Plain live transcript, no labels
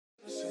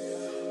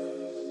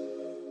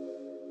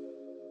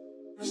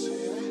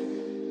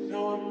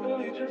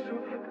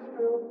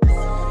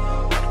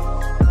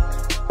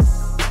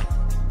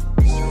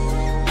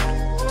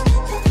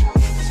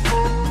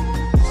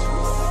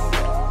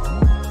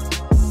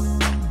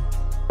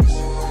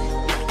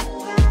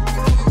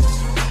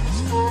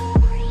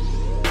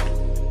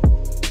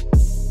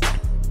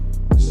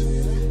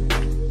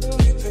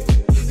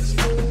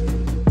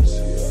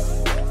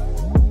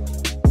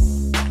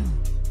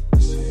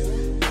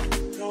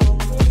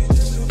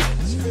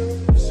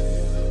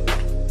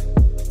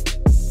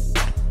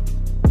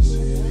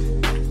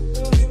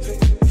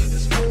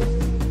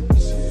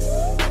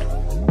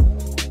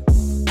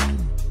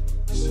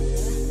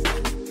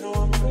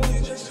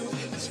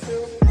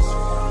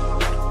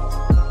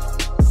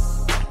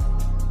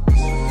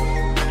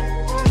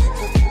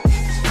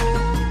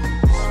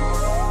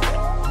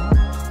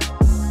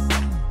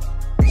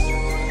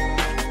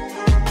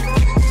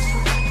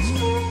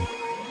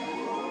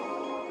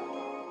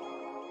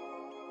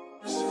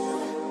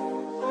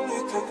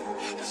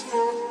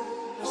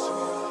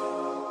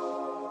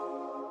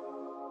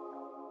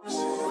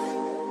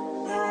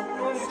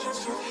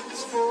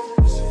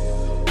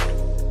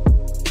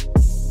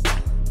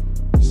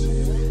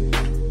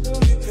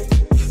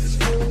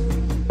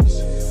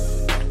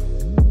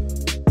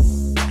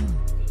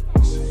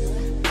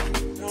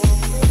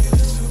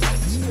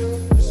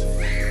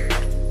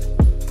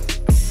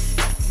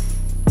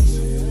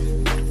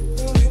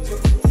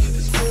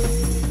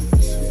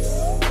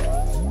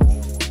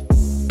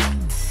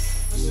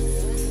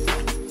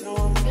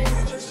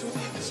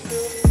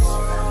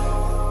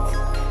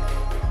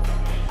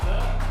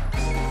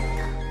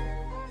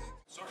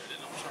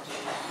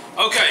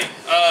Okay,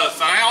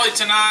 finale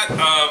tonight.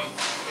 I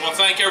want to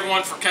thank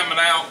everyone for coming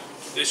out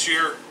this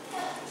year.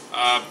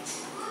 I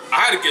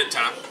had a good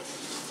time.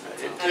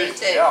 I did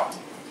too. Yeah.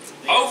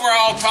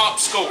 Overall top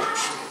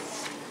scores.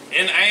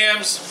 In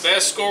AMs,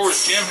 best score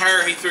was Jim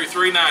Hare. He threw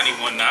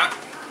 390 one night.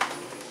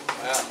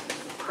 Wow.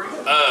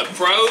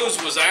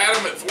 Pros was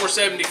Adam at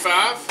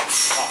 475.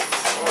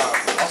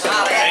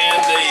 Wow.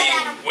 And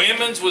the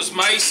women's was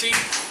Macy.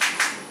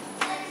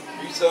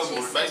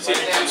 Macy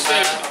at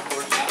 270.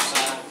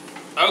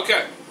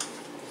 Okay.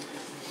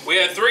 We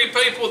had 3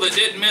 people that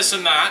didn't miss a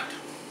night.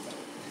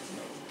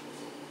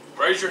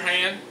 Raise your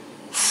hand.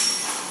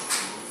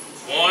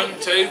 1, 2,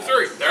 3.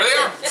 There they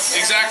are.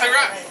 Exactly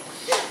right.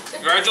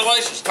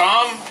 Congratulations,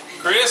 Tom,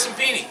 Chris, and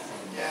Penny.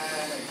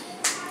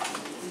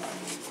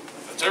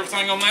 That's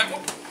everything on that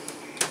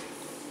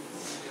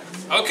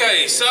one.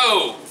 Okay,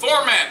 so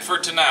format for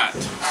tonight.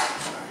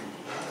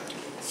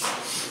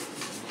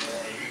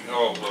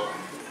 Oh, boy.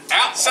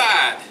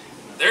 Outside.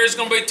 There's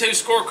going to be 2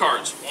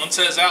 scorecards. One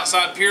says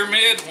outside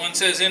pyramid, one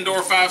says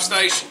indoor 5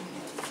 station.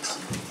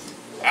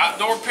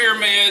 Outdoor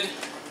pyramid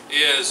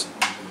is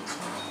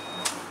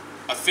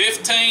a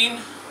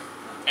 15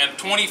 and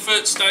 20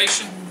 foot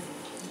station.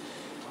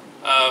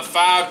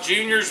 5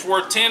 juniors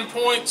worth 10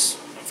 points,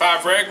 and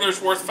 5 regulars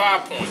worth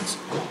 5 points.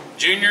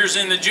 Juniors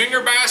in the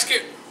junior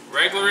basket,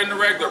 regular in the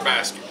regular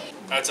basket.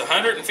 That's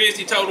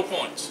 150 total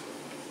points.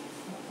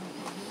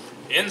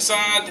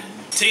 Inside,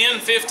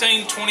 10,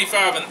 15,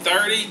 25, and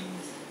 30.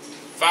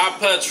 5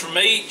 putts from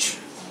each.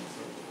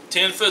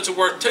 10 foot's are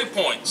worth 2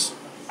 points.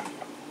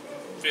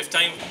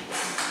 15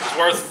 is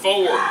worth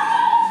 4.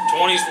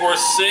 20 is worth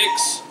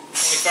 6.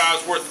 25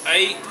 is worth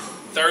 8.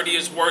 30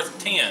 is worth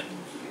 10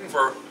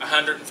 for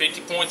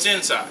 150 points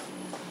inside.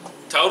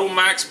 Total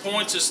max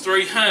points is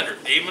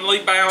 300, evenly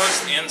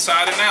balanced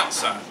inside and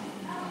outside.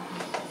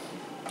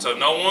 So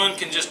no one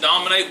can just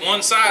dominate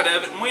one side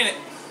of it and win it.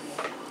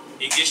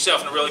 You can get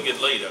yourself in a really good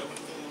lead over.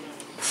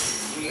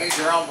 You use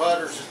your own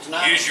putters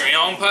tonight? Use your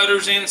own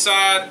putters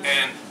inside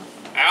and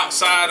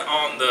outside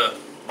on the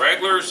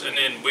regulars, and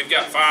then we've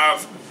got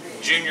 5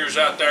 juniors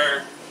out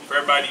there for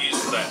everybody to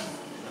use for that.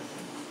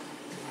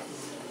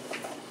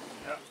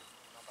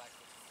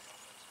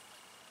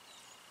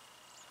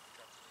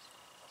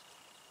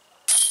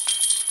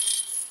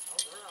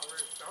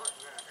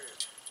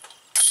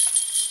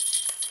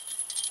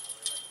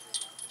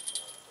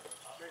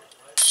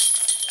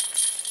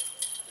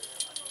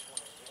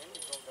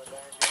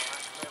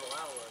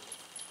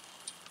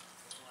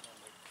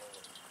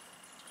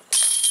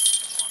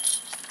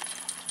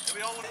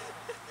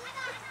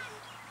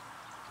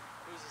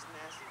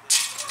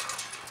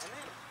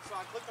 So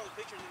I clicked on the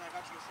picture and then I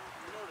got to the stone.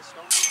 You know what a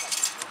stone is?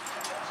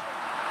 Like a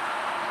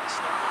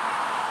stone.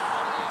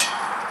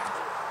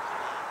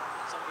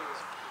 Somebody was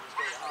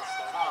going on a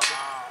stone.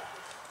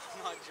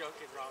 I'm not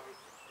joking, Robbie.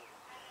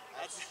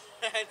 That's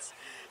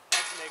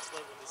next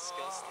level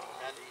disgusting.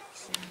 That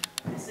is.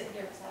 Sit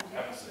here beside you.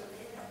 Have a seat.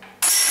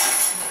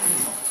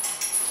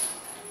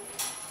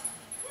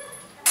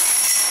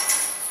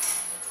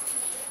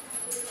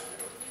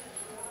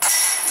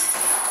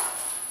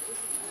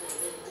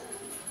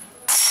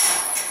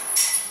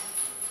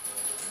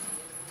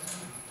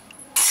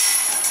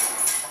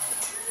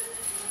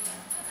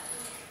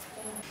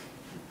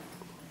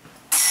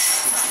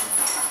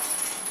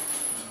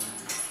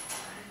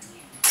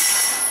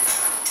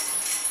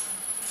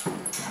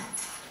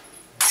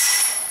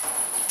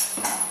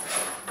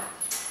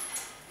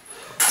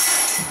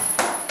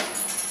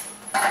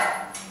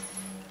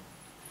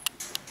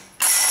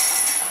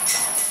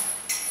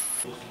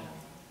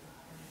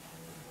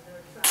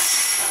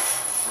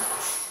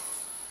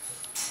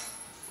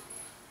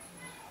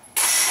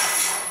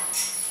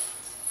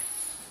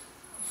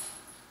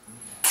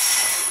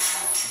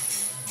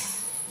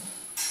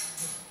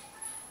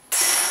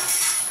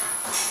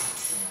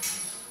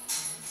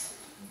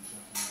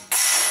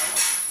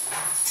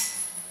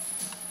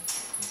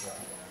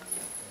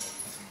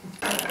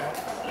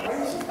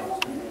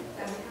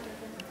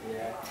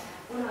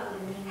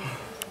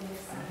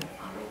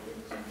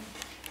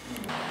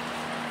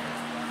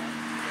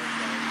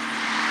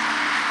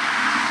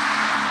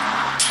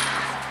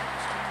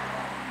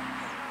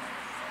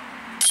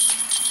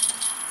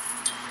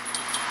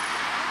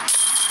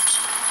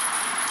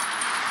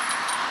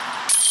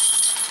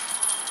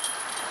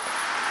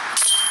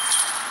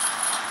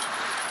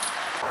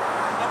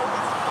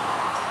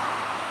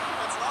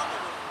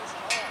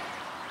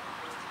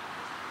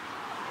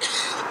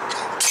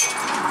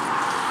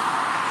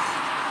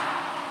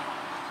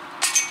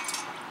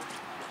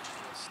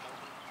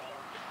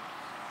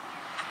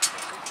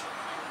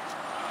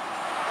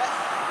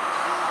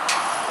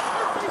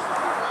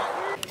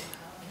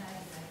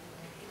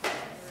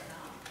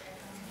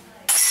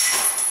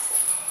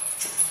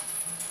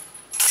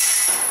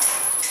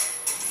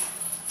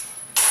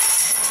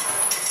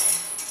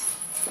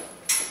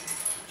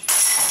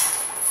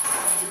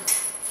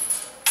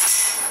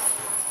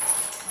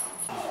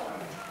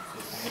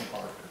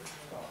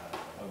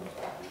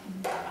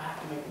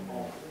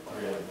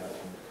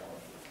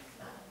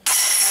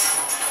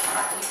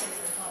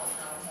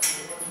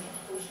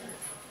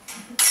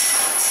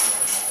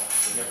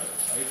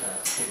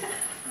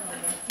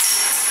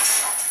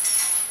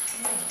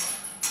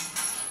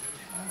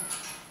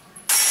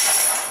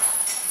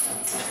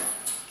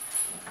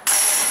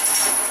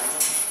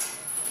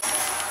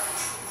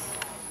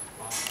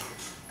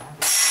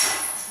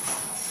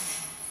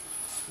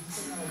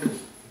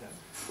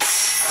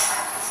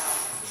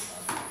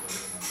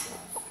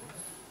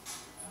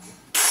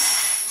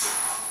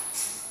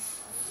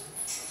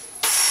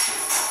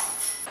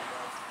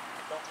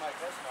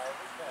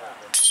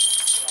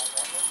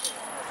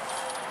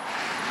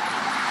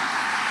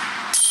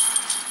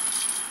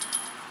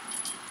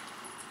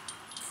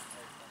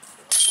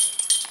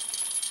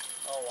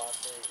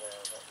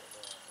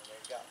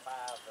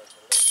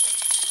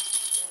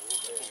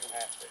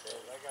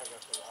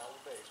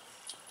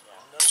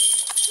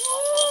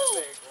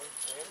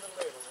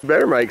 You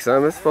better make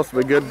some. It's supposed to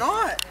be good. I'm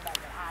not.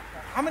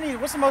 How many?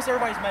 What's the most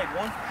everybody's made?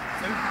 1,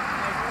 2?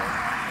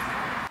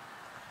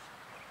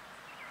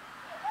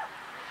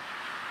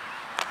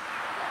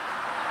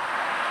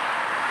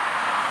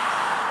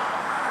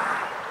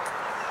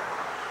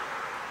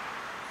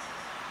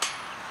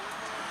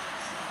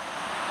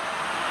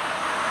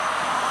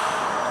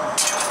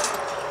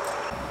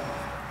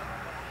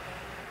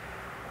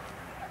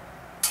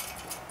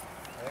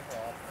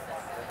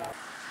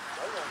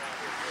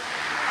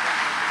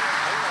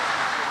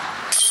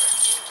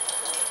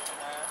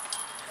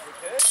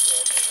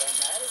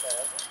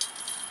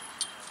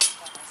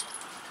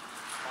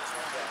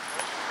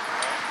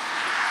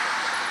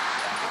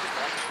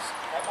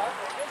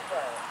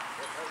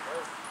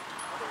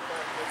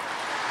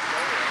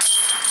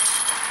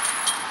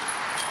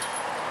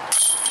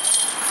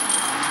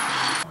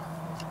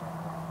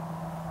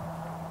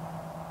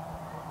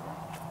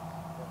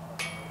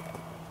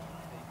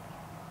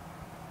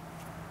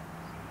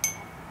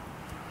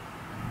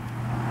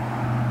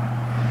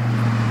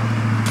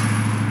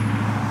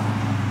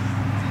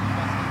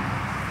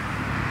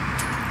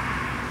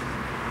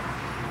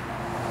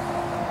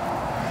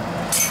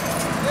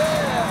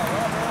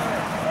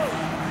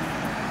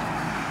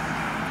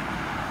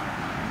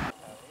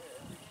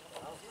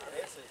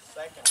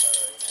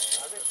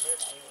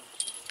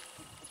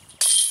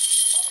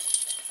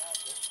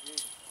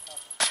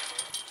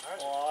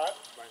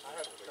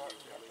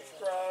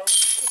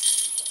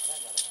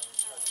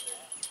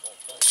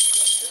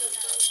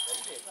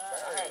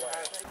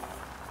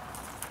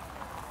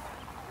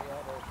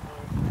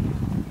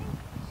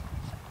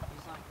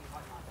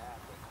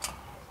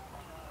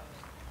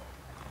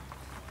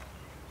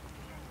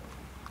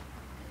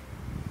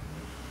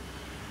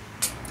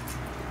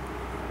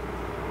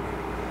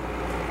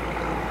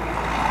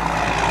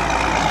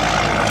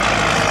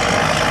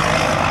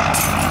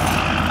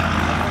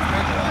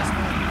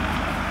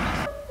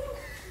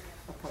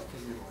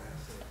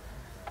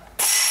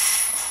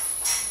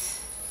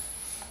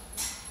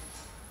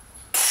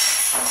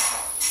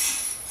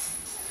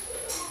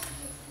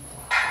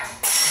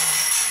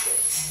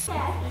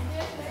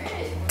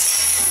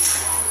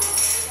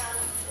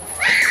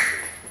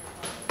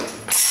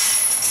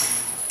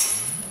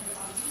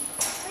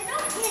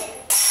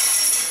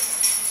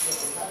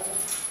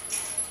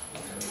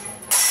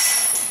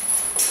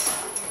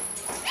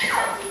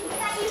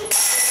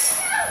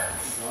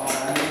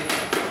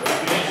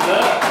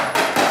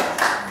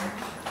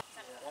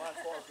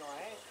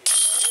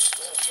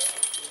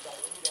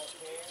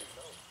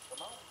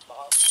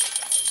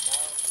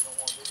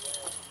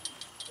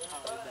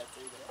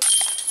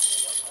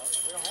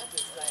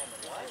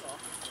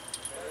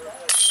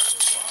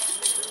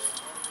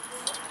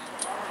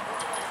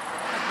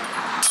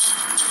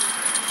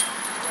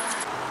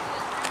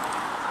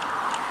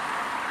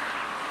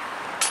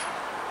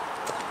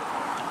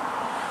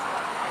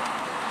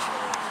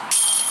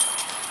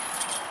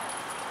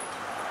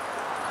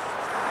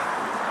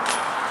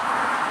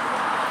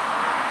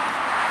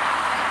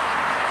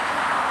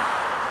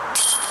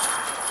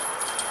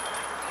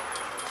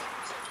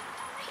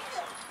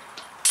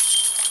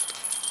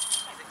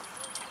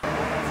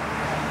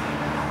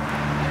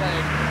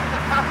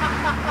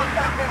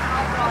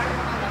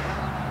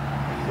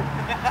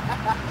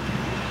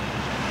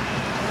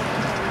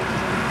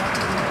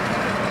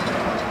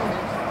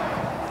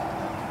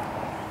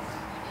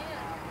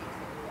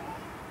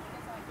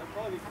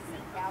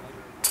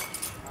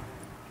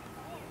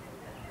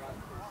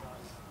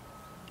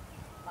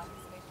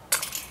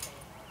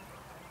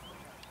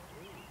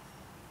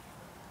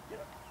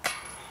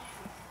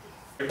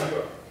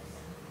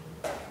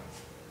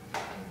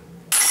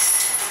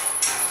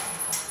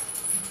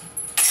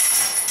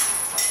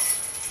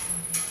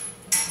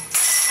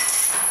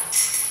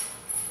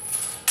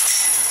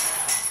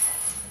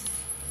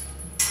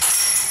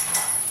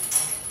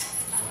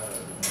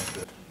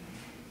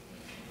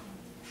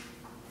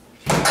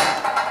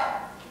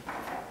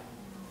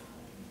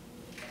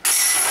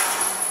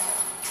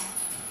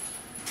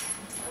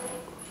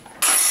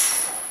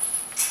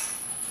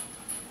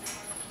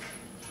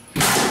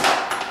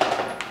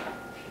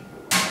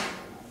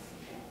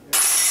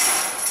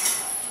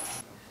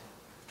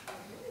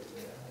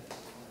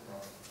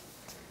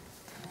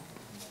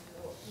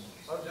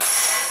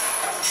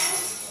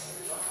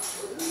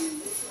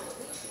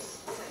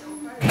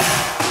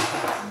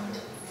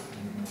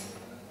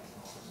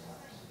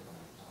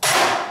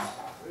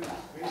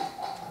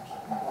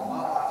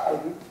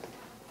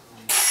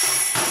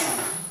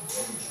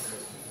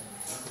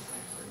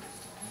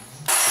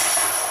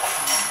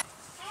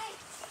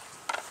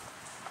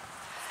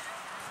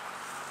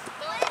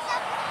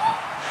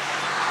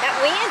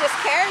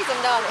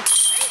 fun, don't it?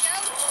 There you go.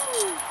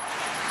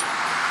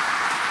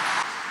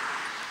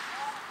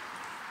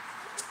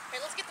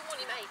 Here, let's get the one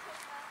you made.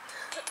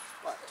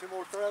 What, 2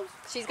 more throws?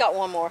 She's got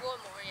one more. One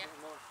more, yeah.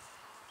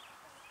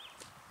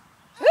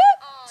 Whoop!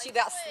 Oh, She you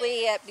about quit.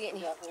 slipped, didn't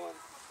you? Got one.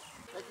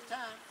 Take your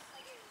time.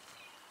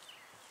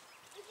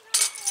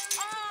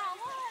 Oh,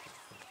 what?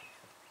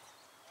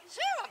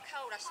 Sure, I'm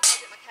cold. I should go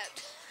get my coat.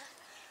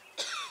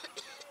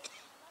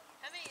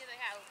 How many do they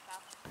have,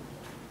 Pop?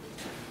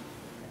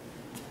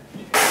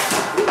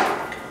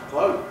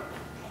 Float.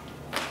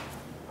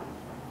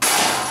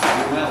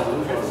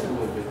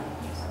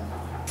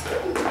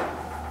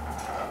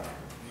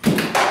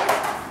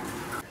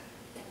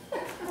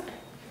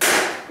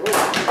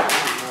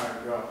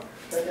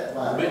 Take that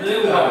line. Big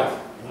deal, boy.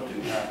 Take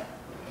your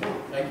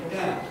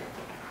time.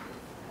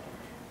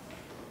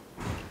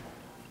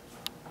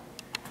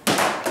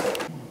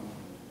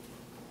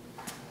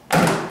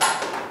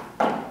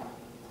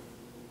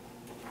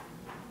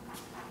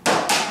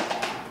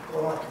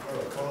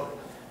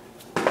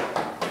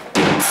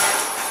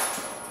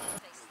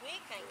 They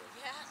slick, ain't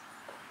they? Yeah.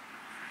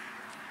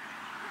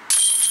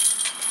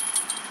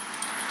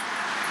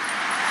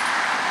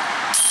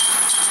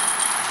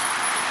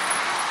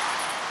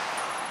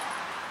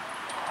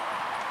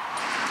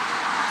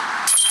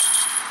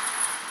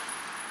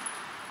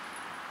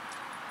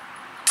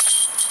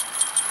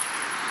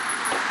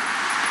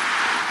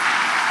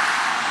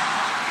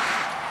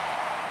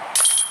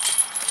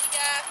 There you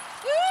go.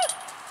 Woo!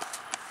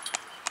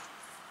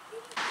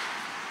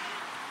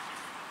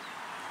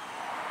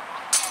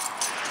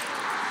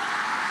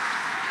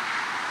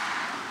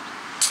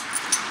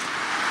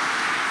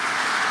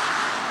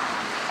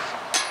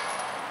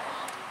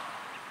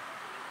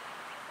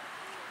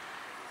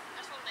 I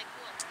just want to make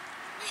one.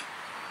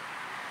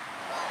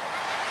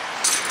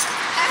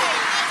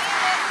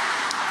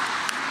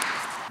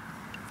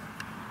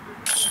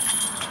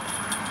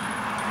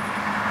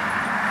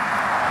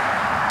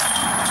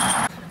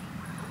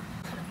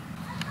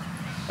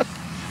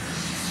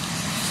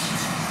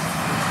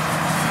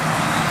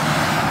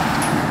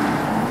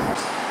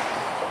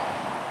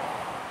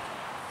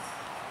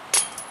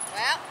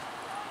 Well,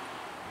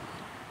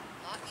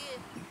 not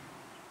good.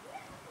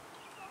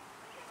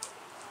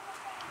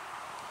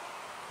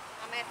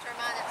 I'm gonna have to turn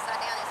mine upside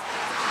down.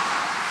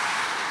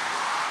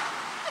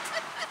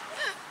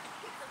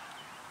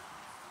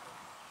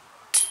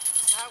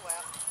 Oh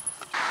well.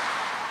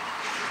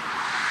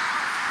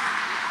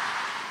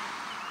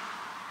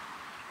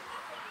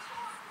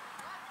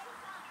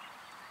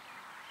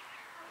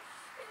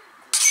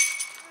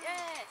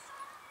 Yes.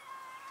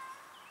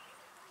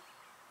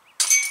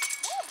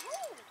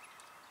 Woo-hoo.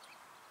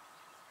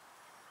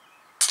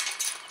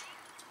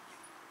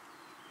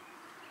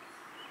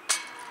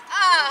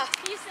 Ah!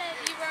 You said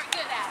you weren't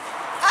good at it.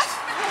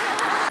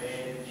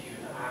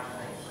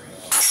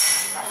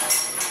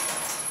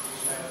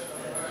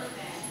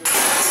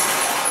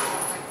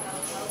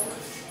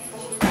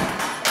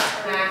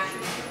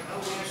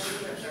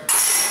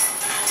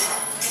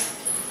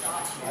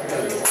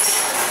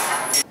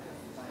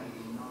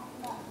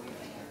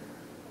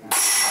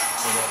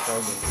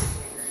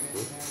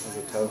 Was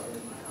it toe?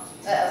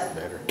 Uh-oh.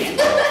 Better.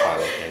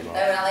 Finally came No, off.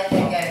 when I let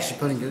that go. She's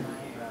putting good.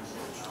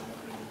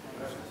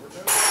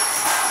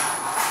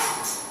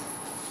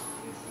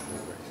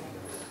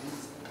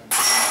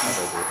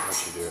 How'd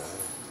you do it?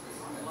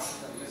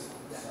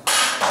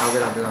 How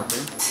did I do out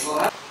there?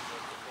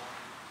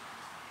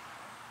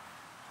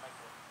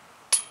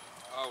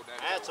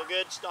 That's a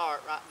good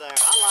start right there. I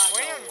like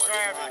that. I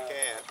didn't like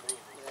that.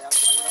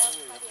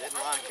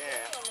 Didn't like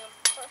that.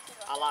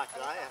 I like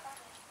that.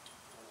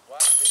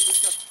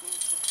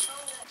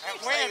 That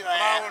wind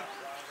blowing.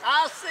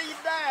 I see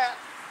that.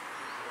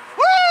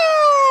 Woo!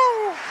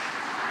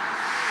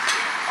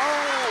 Oh,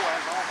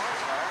 that's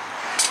almost there.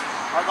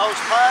 Are those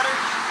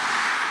putters?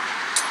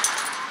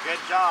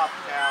 Good job,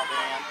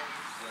 Calvin.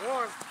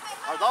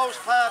 Are those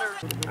putters?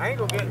 I ain't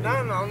gonna get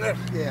none on this.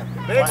 Yeah.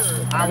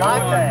 Bigger. I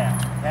like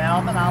that,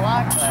 Calvin. I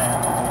like that.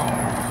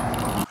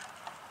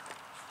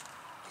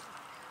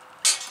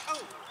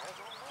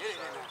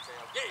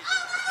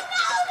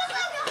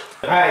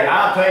 Hey,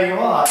 I'll tell you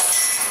what,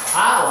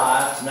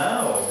 highlights,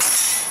 no.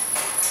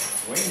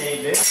 We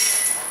need this.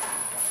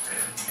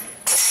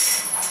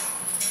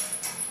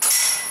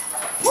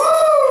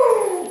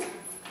 Woo!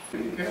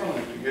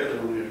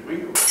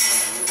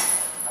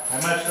 How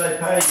much they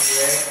pay you,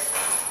 Rick?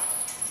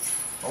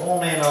 I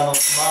want in on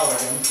those smaller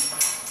ones.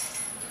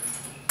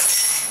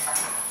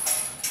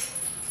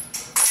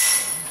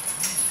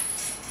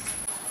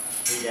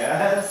 He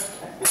does?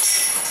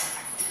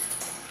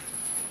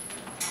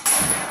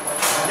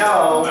 No,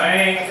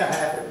 man.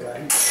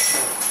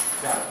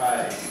 Gotta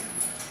pay.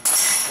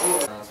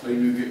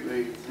 Maybe you get me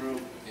through.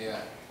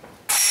 Yeah.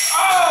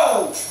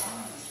 Oh!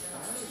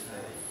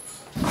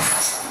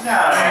 No.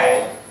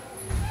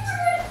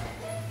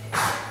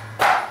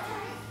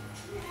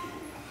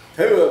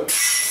 Two of them.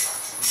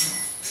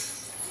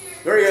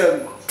 Three of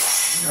them.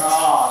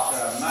 Gosh,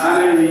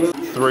 almighty.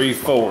 3,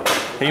 4.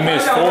 He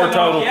missed 4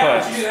 total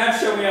putts. You didn't have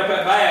to show me up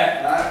at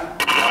bat.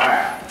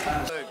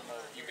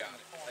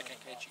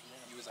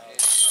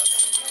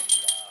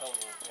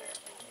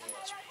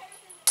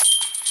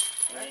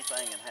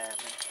 anything can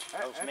happen.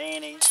 Those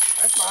minis.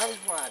 That's mighty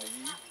fly to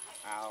you.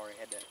 I already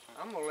had that.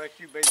 I'm gonna let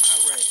you be my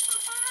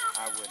referee.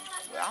 I wouldn't.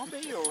 Well, I'll be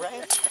your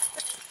ref.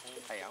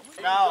 Hey, I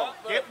wouldn't. No,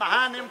 get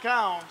behind them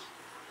cones.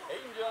 He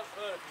can jump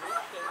foot if he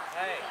wants to.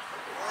 Hey.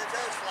 Well, it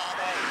does fly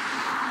back.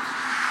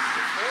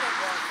 His foot ain't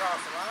going across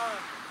the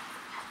line.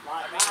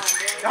 Like mine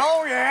did.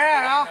 Oh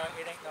yeah.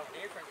 It ain't no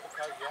difference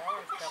because your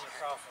arm's coming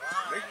across the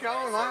line. It's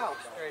going out.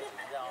 The stretch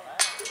is gone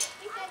out.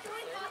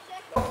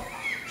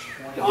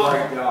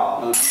 Great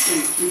job. You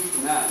can't keep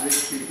tonight, Rick,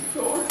 keep the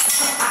score.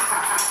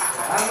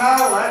 I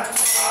know,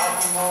 that's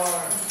awesome,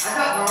 Lord. I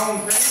got my own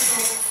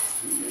pencil.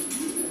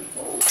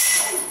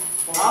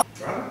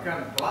 Brother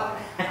kind of fly.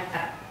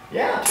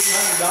 Yeah,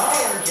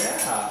 $200,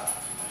 yeah.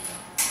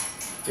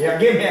 Yeah,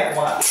 give me that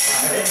one.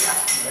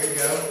 There you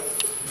go.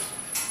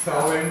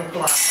 Throw in the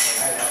flag.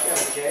 Hey, I've got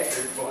a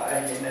checkered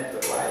flag in at the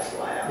last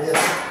lap.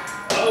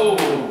 Yeah. Oh!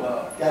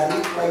 Got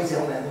these plays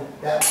on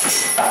that.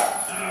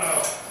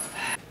 Oh.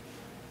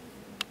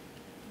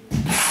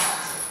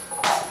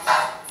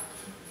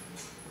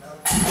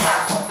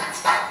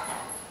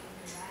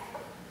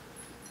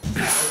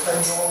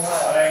 Everything's going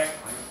well.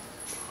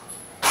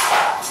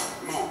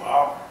 Come on,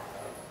 Bob.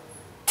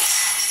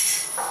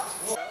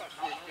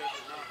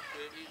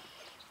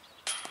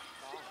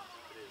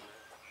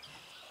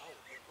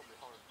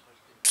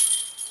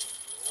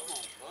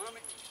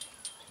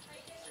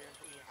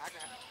 I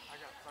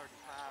got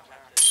 35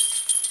 out here.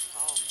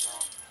 Tom's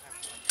off.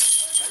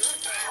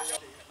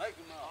 Make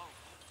them up.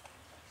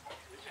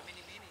 How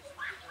many minis?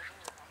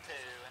 2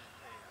 and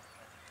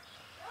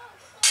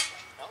 2.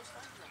 Those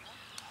things are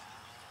nice.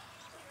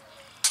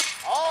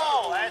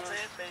 Oh, that's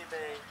it, BB.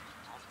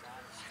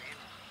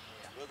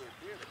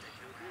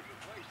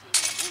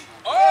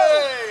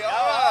 Hey!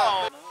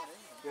 Oh!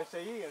 Yes, he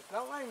is.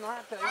 Don't let him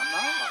right there. I'm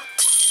not.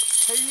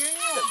 He is.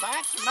 The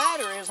fact of the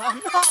matter is, I'm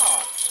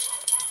not.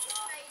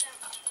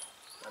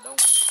 I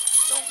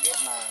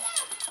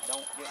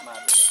don't get my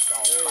disc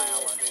off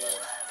balance.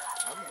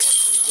 I'm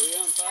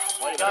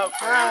working Way to go,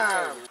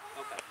 Chris.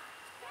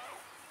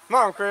 Come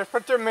on, Chris,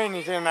 put your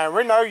minis in there.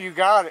 We know you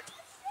got it.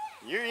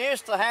 You're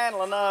used to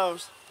handling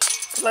those.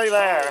 Look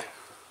there.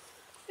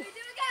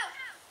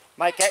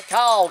 Make that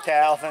call,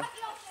 Calvin. I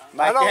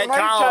Make don't that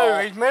call.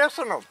 need to. He's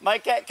missing them.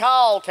 Make that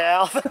call,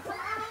 Calvin.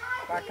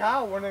 I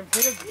call when them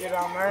kids get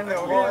on there and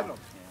they'll hit them.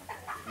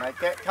 Make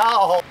that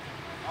call.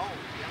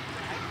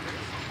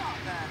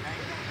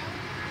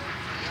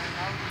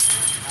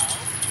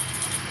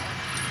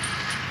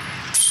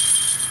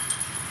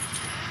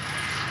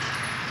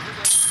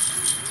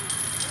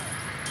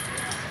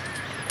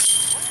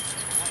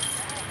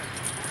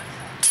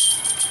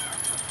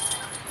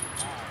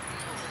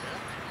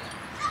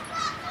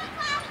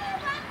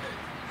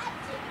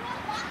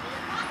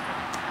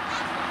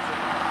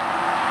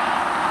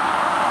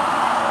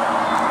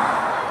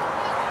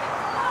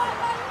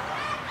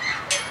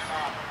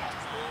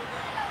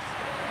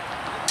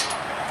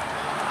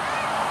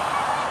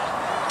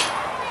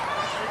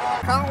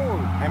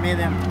 How many of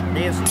them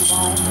discs you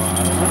want?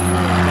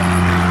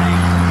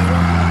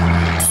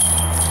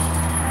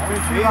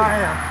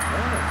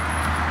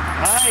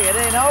 Hey, it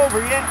ain't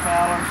over yet,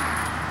 fellas.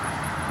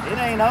 It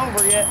ain't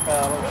over yet,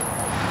 fellas.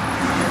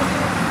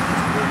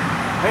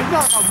 He's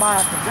not going to buy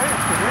the disc,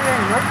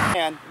 because he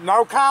ain't no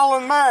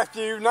Colin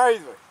Matthew,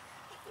 neither.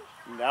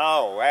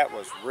 No, that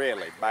was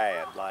really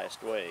bad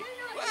last week.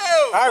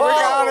 Hey, we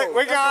got it.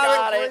 We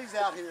got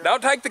it.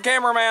 Don't take the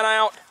cameraman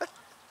out.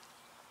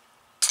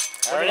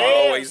 There it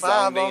Always is.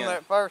 zoned On in.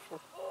 that first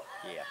one.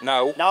 Yeah.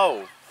 No.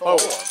 No. Four.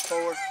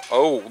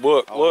 Oh,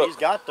 look, Oh, look. he's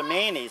got the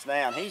minis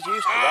now. He's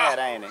used to that,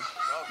 ain't he?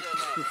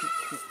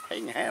 He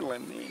can handle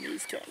them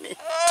minis, can't he?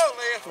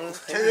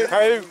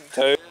 Two.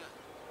 Two.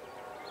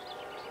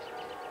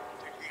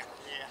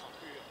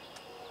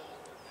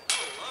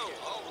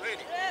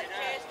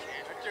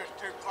 That's just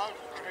too close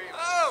for him.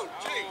 Oh,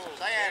 Jesus.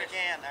 Say that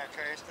again there,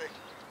 Christy.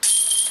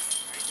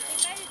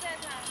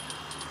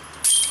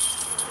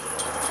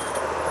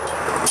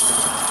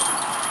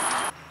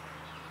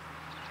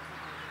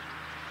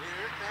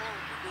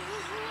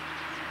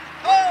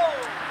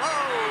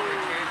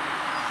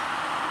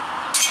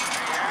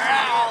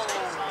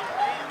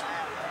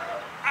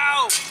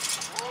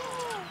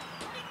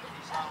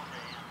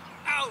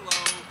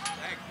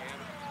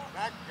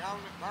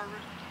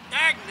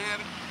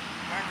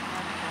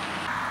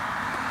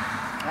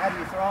 How do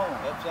you throw them?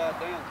 Upside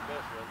down is the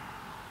best way.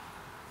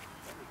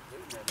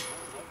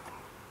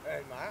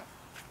 Hey, Mike.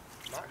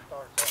 Mike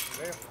started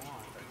something different.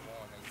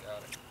 He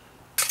got it.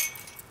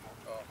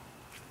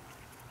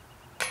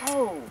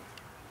 Oh.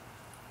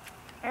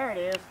 There it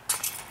is.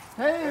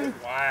 Two.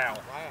 Wow.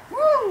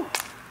 Woo!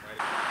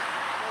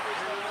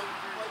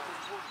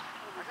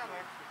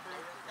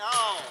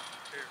 Oh.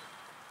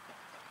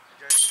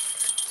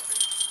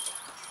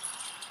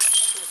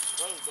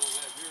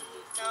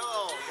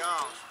 Oh,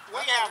 gosh. We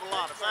have a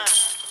lot of fun.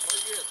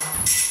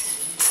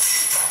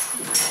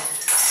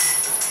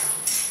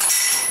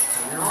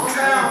 On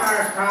down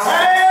there,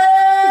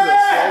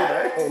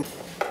 Colin.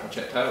 Watch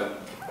that toe.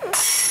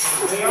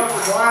 He over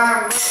the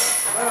line.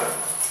 Look.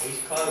 He's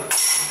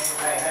close.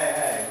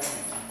 Hey.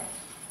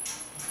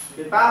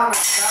 Goodbye on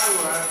that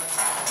camera.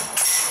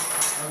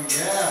 Oh,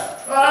 yeah.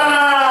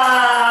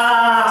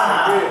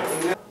 Ah!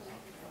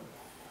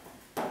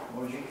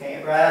 Well, you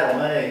can't rattle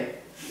me.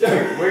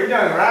 We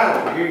done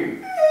rattled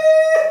you.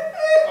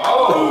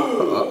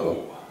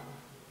 Oh!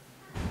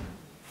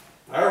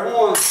 There's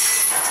one.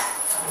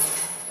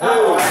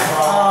 Oh!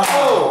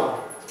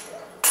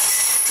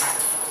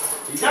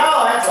 No,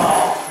 that's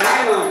all.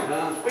 Spin on,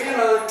 Tom. Spin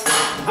on.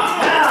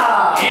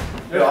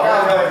 Just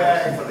all the way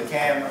back for the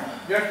camera.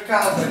 Just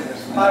cause it's a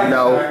space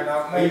there,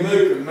 don't mean you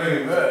can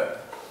move up.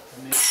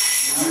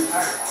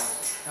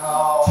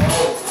 Oh,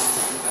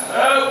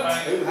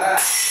 Oh, too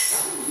high.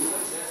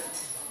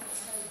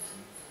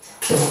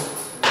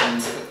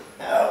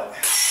 Oh.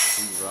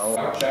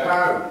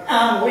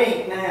 I'm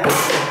weak now.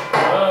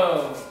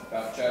 oh.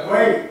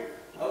 Wait.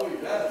 Oh,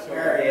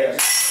 there it is.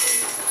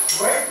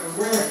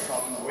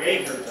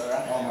 Weaker.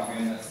 Oh my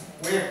goodness.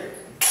 Weaker.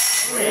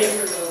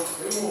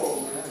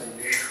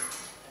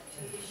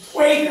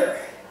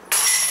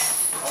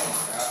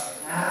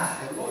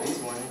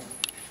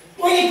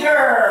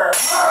 Weaker.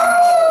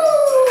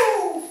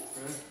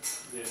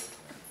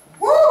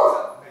 Woo!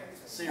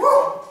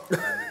 Woo!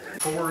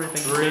 4,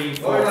 3,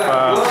 4,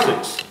 5,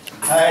 6.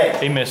 Hey.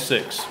 He missed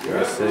 6.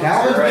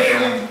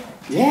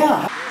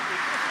 Yeah.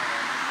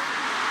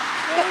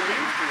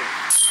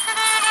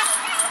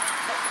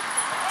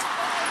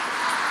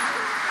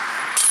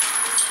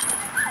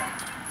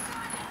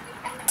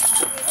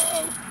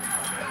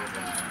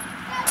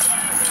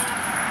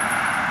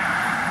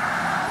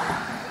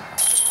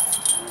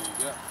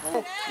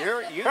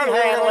 You can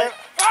handle it.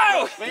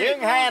 Oh! You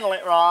can handle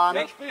it,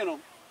 Ron. Spin them.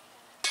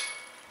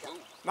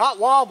 Not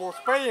wobble,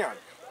 spin.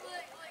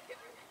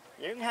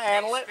 You can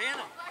handle it.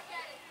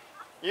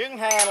 You can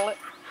handle it.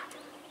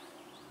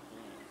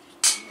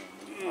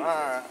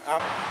 Alright.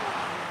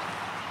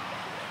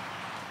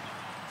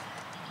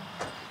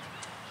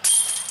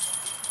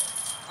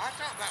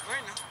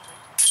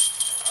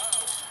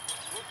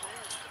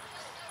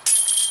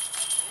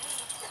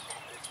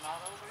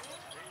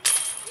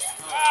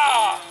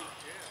 Ah!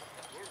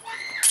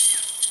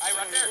 Hey,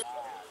 right there.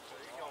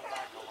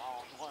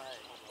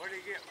 What did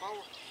you get, 4?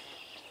 4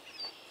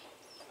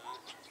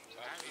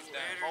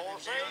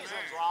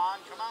 seasons, Ron.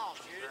 Come on,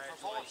 shoot it for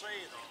 4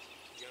 seasons.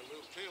 You got a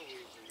little tail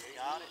wheels in there.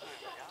 Got it.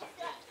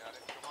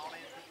 Come on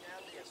in and pick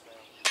out this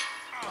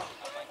fella.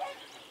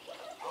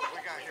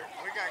 We gotta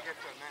get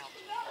to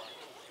announcement.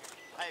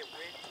 Hey,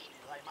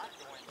 they might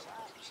go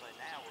inside and say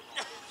now we're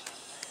going to do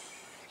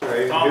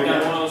something. Tom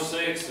got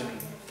 106 and...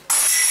 Is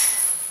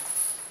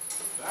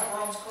that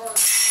Ron's card?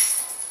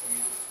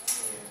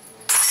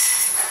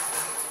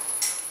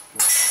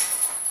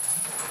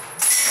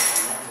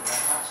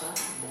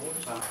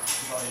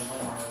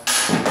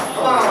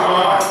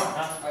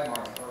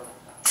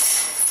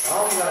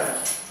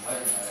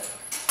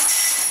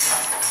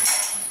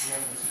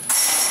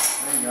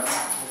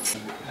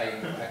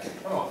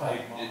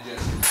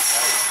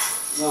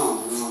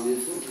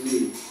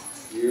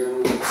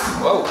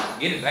 Whoa,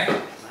 get it down.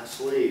 My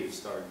sleeve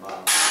started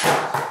bothering me.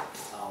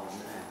 Oh,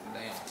 man.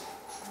 Damn.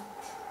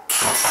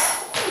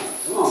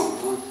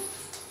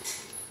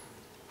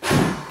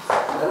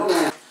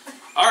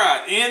 All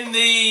right, in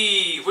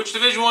the... Which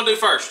division you want to do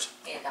first?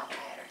 It don't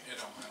matter. It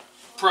don't matter.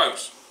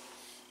 Pros.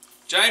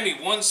 Jamie,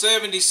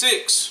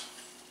 176.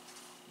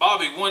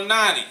 Bobby,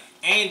 190.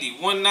 Andy,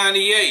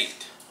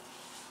 198.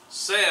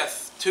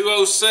 Seth,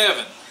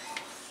 207.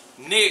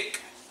 Nick,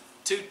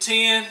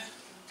 210.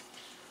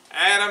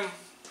 Adam,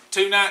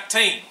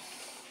 219.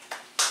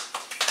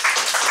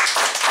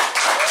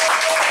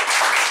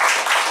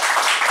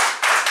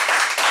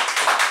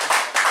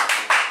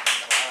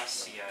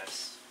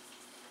 Yes.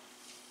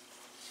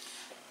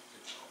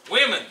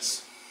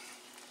 Women's.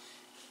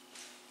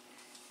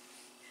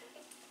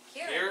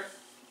 Here.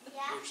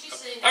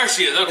 There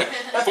she is, okay.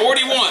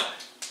 41.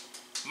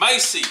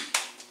 Macy.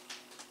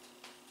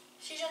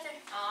 She's right there.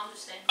 Oh, I'm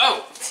just saying.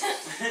 Oh.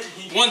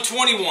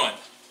 121.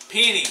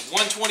 Penny,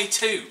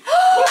 122.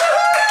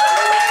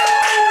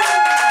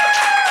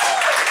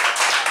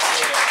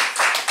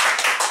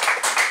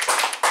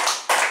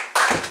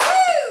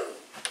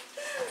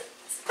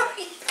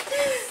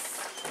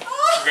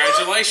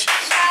 Congratulations.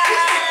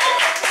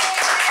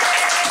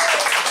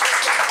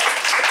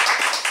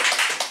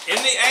 In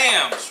the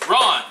AMs,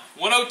 Ron,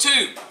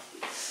 102.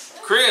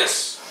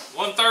 Chris,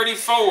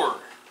 134.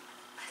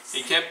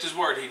 He kept his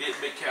word. He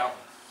didn't beat Calvin.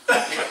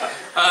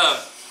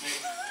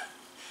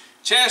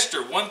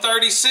 Chester,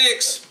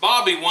 136.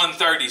 Bobby,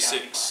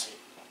 136.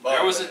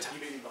 There was a time.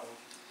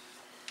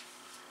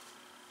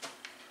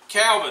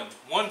 Calvin,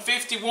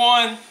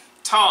 151.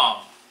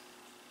 Tom,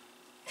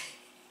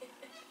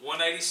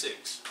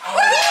 186.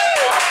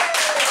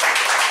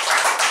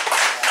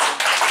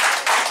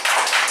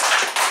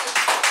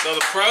 So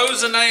the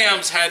pros and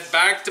AMs had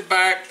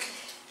back-to-back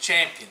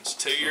champions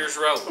 2 years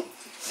rolling.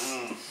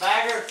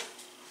 Bagger.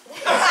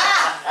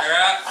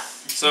 Alright.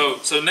 So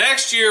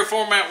next year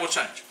format will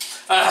change.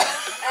 Right.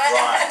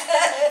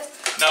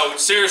 No,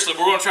 seriously,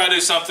 we're going to try to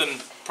do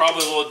something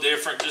probably a little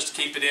different just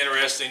to keep it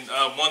interesting.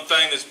 One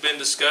thing that's been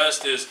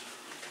discussed is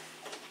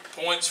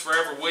points for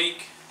every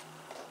week.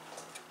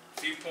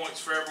 A few points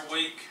for every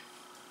week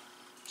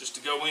just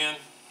to go in.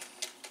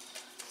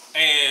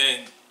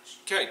 And,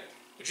 okay,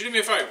 would you do me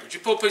a favor? Would you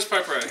pull a piece of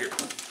paper out of here?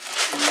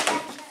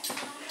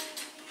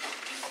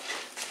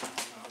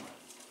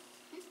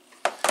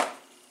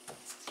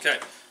 Okay,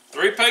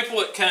 3 people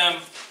that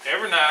come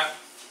every night.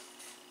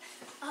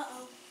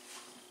 Uh-oh.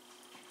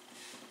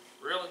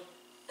 Really?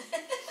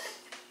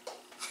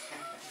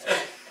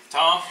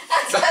 Tom?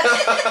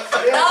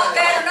 Not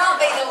better not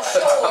be those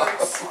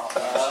shorts.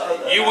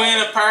 You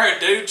win a pair of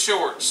dude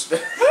shorts. I'm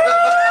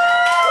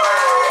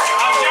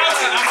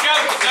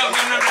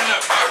joking. No.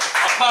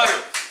 A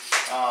putter.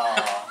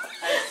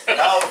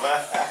 No,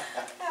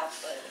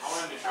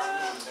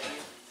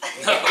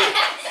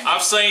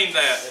 I've seen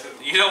that.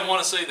 You don't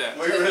want to see that.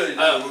 We really do.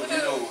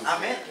 I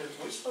meant,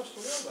 we're supposed to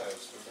wear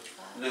those.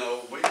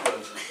 No, we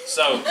wasn't.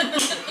 So,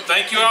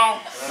 thank you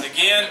all.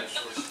 Again,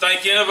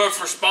 thank Innova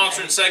for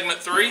sponsoring segment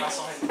 3.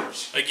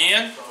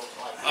 Again,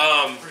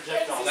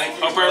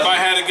 hope everybody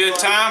had a good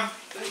time.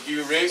 Thank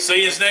you, Rick.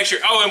 See you next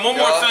year. Oh, and one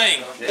more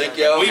thing. Thank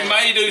you. We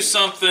may do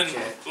something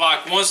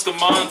like once a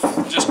month,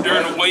 just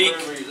during the week.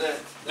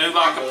 Do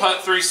like a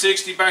putt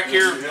 360 back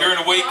here during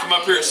the week. Come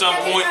up here at some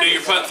point, do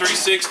your putt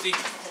 360,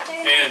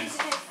 and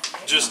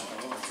just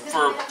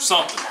for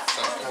something.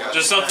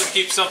 Just something to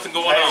keep something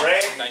going on.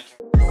 Thank you.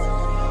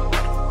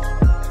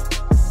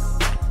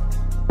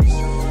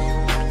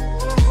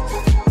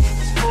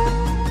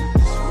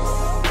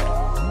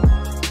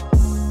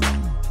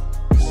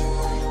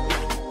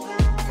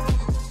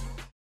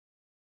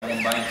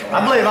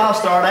 I believe I'll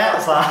start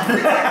outside.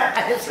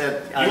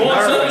 You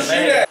want something to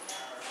shoot at?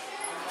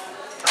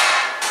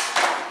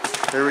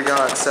 Here we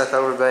got Seth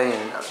Overbay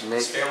and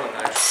Nick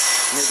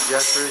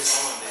Jeffries.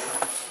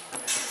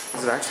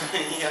 Is it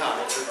actually?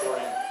 Yeah, it's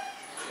recording.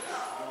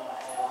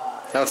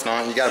 No, it's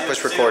not. You gotta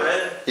push record.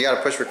 You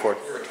gotta push record.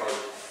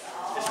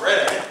 It's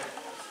red.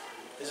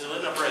 Is it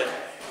lit up red?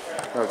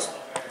 No, it's,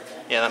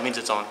 Yeah, that means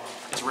it's on.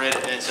 It's red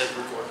and it says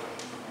record.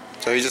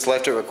 so he just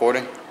left it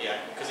recording? Yeah,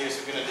 because he was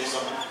going to do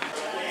something.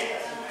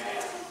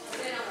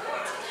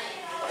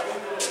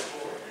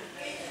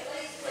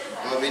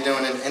 I'm gonna be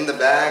doing it in the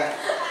bag.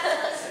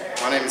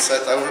 My name is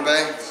Seth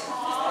Overbay.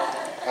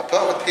 I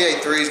putt with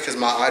PA3s because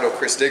my idol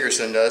Chris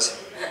Dickerson does.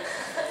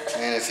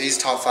 And if he's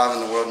top 5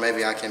 in the world,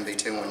 maybe I can be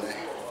too one day.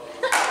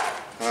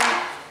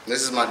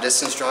 This is my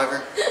distance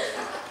driver.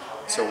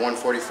 So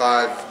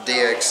 145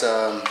 DX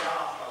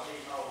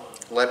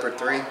Leopard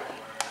 3.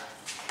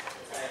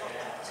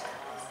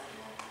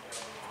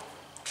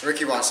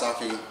 Ricky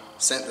Wysocki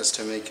sent this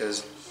to me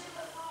because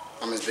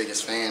I'm his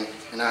biggest fan.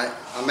 And I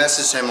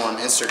messaged him on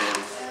Instagram.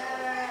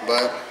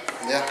 But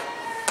yeah,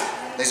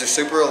 these are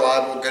super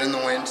reliable, good in the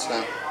wind.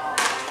 So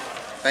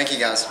thank you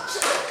guys.